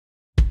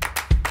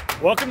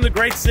Welcome to the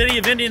great city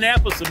of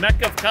Indianapolis, the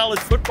mecca of college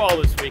football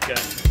this weekend.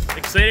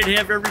 Excited to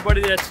have everybody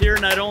that's here,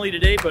 not only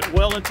today, but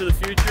well into the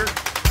future.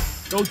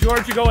 Go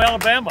Georgia, go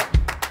Alabama.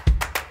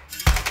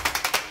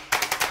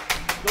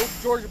 Go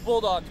Georgia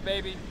Bulldogs,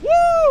 baby.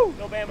 Woo!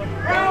 Go Bama.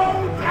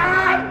 Go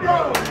Tide,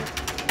 go!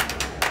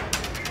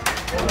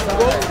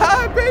 Go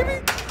Tide,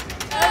 baby.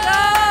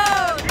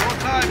 Hello! Go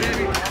Tide,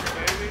 baby.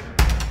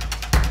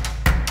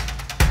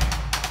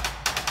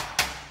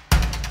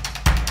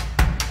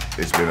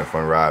 It's been a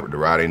fun ride, but the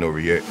ride ain't over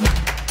yet.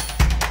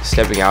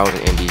 Stepping out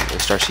in Indy,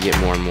 it starts to get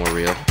more and more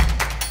real.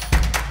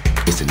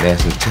 It's the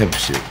national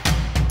championship.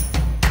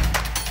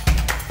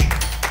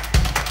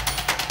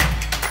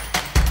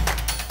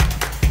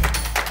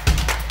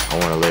 I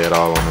want to lay it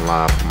all on the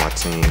line for my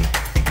team,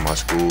 for my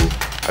school.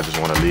 I just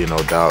want to leave no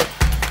doubt.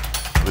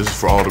 This is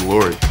for all the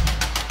glory.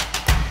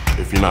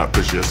 If you're not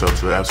pushing yourself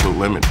to the absolute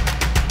limit,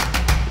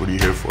 what are you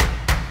here for?